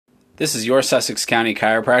This is your Sussex County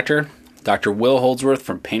chiropractor, Dr. Will Holdsworth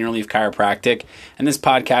from Pain Relief Chiropractic, and this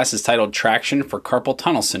podcast is titled Traction for Carpal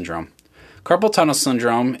Tunnel Syndrome. Carpal tunnel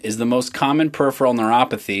syndrome is the most common peripheral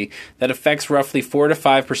neuropathy that affects roughly 4 to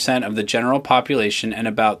 5% of the general population and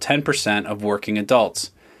about 10% of working adults.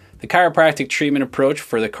 The chiropractic treatment approach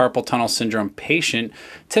for the carpal tunnel syndrome patient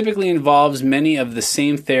typically involves many of the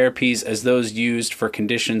same therapies as those used for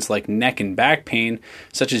conditions like neck and back pain,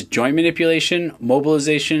 such as joint manipulation,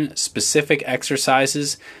 mobilization, specific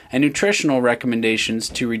exercises, and nutritional recommendations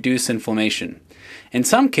to reduce inflammation. In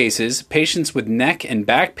some cases, patients with neck and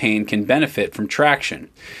back pain can benefit from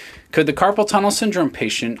traction. Could the carpal tunnel syndrome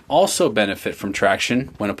patient also benefit from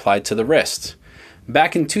traction when applied to the wrist?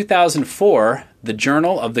 Back in 2004, the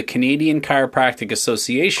Journal of the Canadian Chiropractic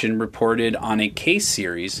Association reported on a case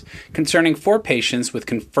series concerning 4 patients with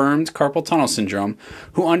confirmed carpal tunnel syndrome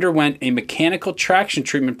who underwent a mechanical traction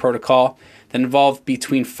treatment protocol that involved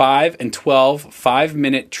between 5 and 12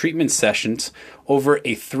 5-minute treatment sessions over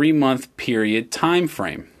a 3-month period time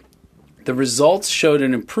frame. The results showed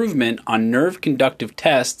an improvement on nerve conductive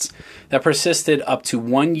tests that persisted up to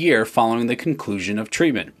 1 year following the conclusion of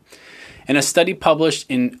treatment. In a study published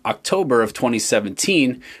in October of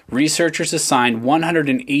 2017, researchers assigned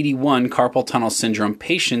 181 carpal tunnel syndrome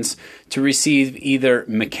patients to receive either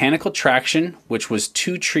mechanical traction, which was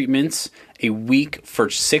 2 treatments a week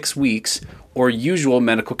for 6 weeks, or usual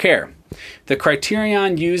medical care. The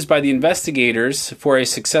criterion used by the investigators for a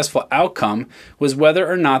successful outcome was whether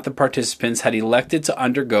or not the participants had elected to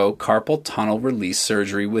undergo carpal tunnel release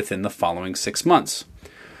surgery within the following 6 months.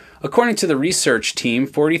 According to the research team,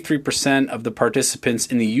 43% of the participants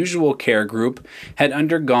in the usual care group had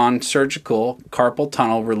undergone surgical carpal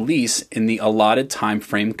tunnel release in the allotted time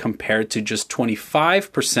frame compared to just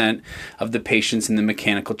 25% of the patients in the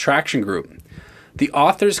mechanical traction group. The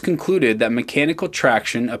authors concluded that mechanical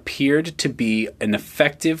traction appeared to be an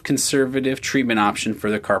effective conservative treatment option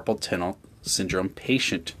for the carpal tunnel syndrome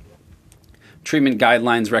patient. Treatment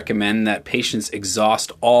guidelines recommend that patients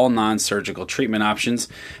exhaust all non-surgical treatment options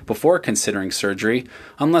before considering surgery,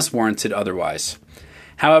 unless warranted otherwise.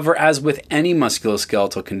 However, as with any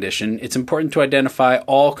musculoskeletal condition, it's important to identify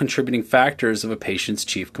all contributing factors of a patient's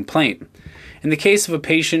chief complaint. In the case of a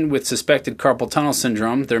patient with suspected carpal tunnel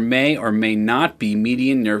syndrome, there may or may not be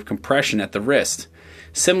median nerve compression at the wrist.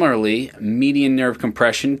 Similarly, median nerve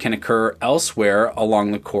compression can occur elsewhere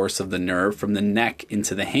along the course of the nerve from the neck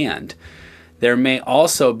into the hand. There may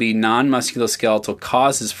also be non-musculoskeletal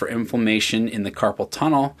causes for inflammation in the carpal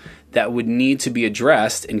tunnel that would need to be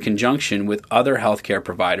addressed in conjunction with other healthcare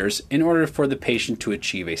providers in order for the patient to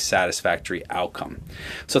achieve a satisfactory outcome.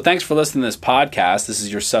 So thanks for listening to this podcast. This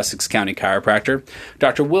is your Sussex County chiropractor,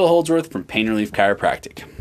 Dr. Will Holdsworth from Pain Relief Chiropractic.